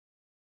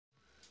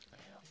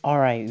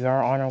Alright, we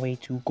are on our way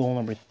to goal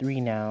number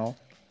 3 now.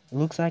 It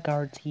looks like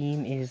our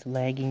team is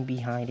lagging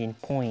behind in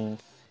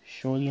points.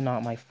 Surely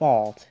not my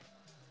fault.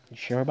 You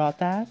sure about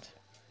that?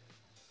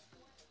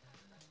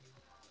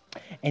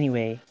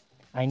 Anyway,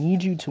 I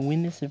need you to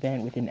win this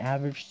event with an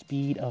average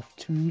speed of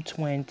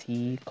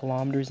 220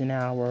 kilometers an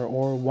hour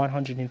or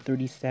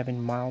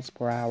 137 miles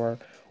per hour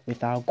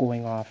without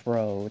going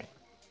off-road.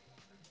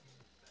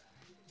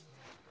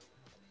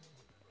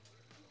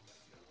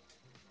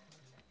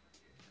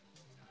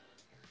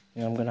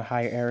 And I'm gonna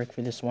hire Eric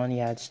for this one.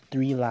 Yeah, it's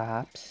 3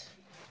 laps.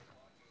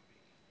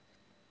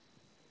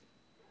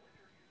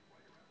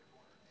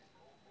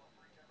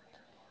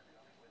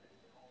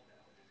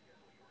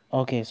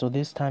 Okay, so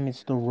this time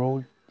it's the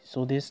road.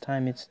 So this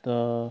time it's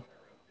the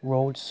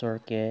road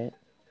circuit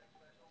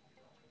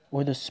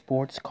or the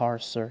sports car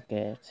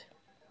circuit.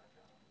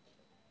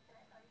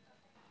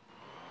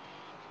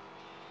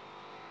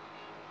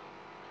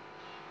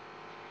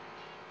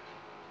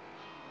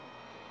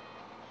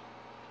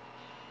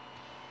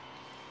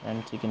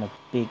 I'm taking a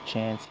big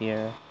chance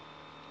here.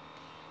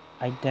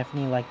 I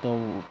definitely like the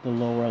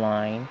lower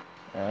line.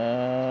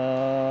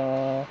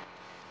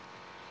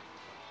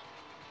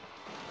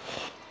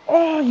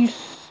 Oh, you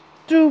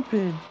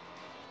stupid!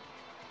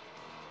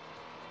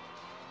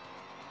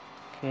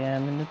 Okay,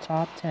 I'm in the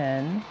top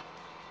 10.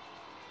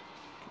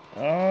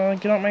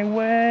 Get out my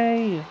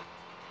way!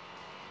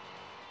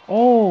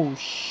 Oh,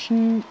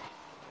 shoot!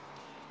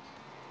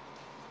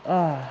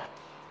 I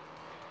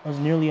was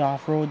nearly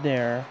off-road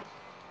there.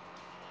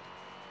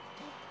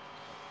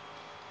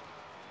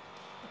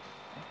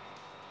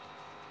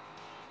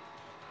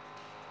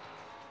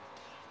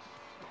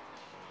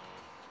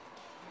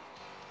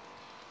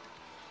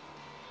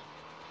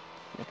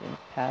 Looking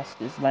past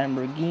this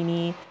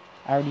Lamborghini.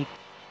 I already...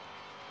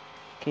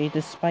 Okay,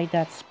 despite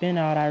that spin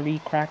out, I already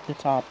cracked the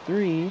top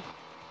 3.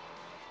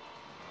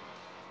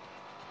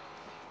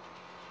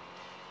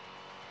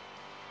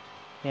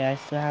 Yeah, I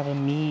still have a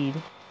mead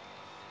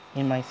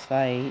in my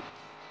sight.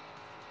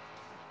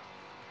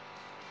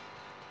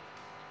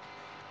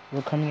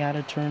 We're coming out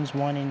of turns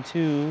 1 and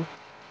 2.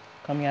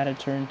 Coming out of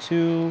turn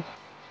 2.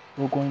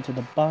 We're going to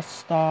the bus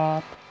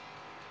stop.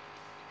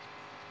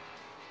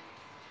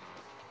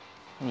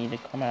 I need to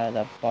come out of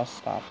that bus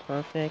stop.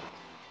 Perfect.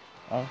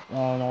 Oh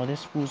no,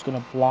 this fool's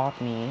gonna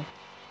block me.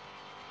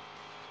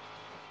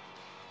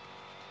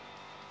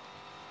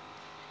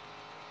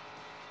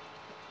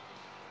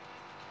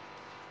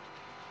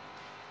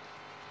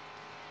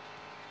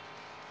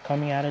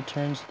 Coming out of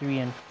turns 3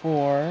 and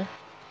 4.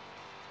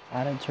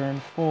 Out of turn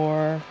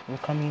 4. We're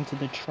coming to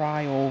the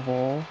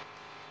tri-oval.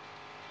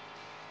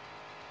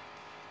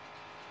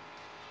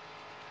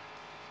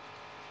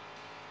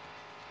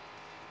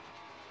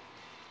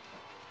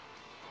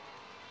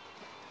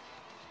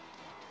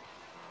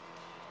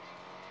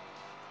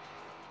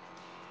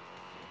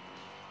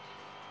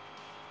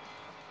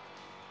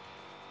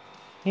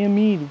 Hey,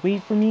 Mead,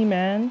 wait for me,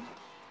 man.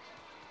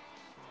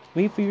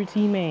 Wait for your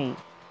teammate.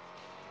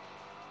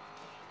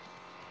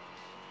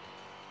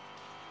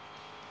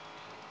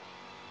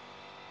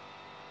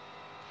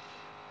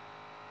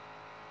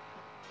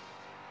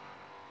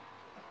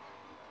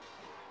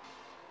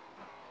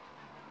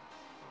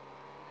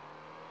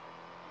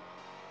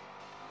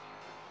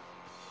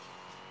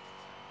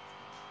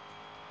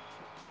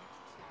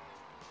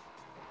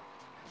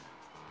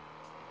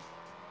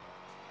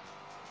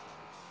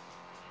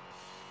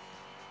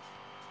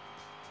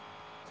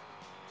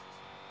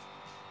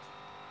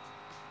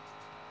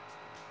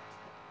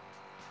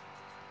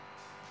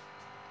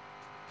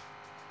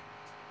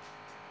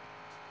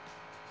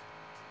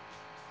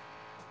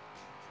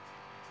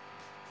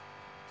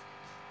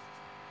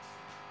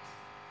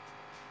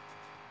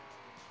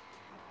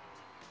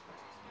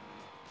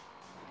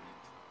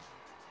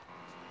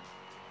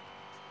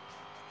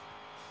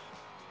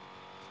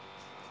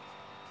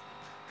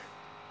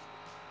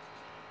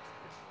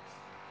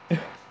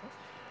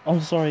 I'm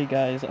sorry,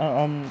 guys.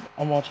 I'm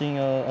watching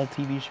a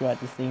TV show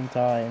at the same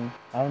time.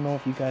 I don't know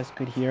if you guys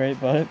could hear it,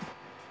 but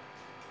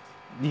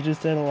you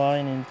just said a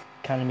line and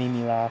kind of made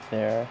me laugh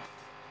there.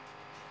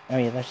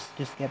 Alright, let's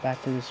just get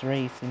back to this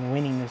race and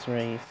winning this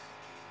race.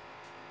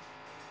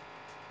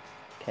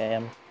 Okay,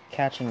 I'm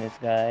catching this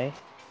guy.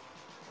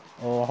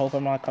 Oh, I hope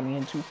I'm not coming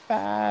in too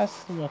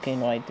fast. Okay,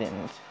 no, I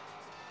didn't.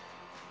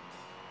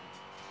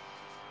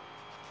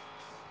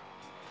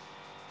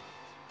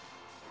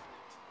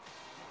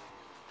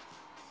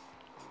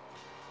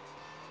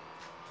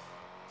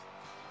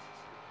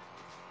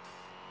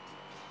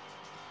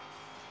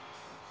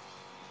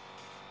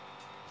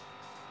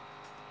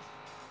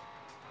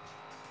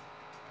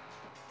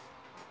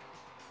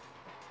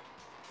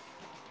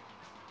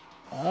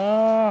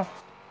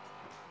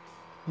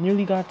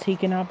 Nearly got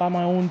taken out by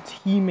my own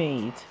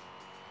teammate.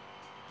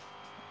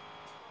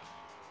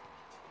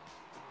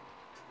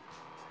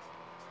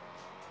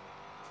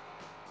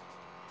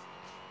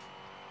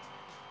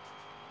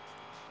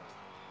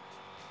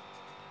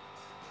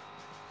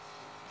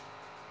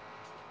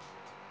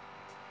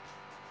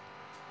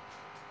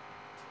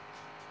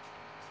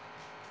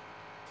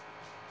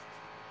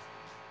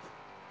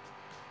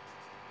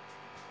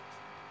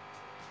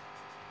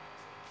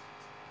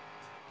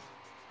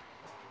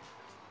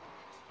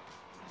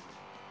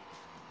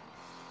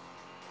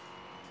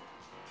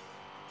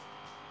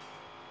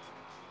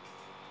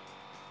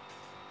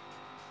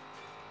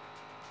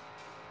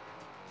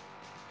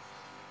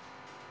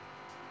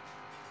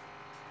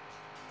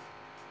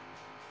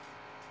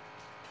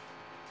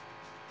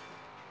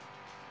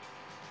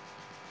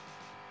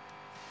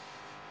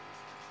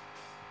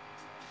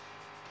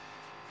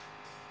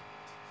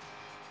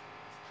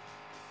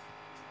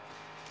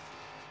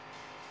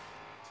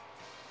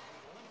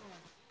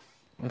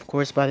 Of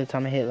course, by the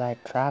time I hit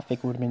like traffic,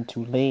 it would have been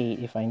too late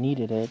if I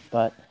needed it,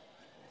 but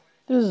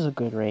this is a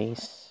good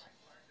race.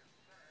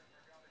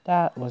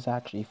 That was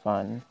actually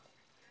fun.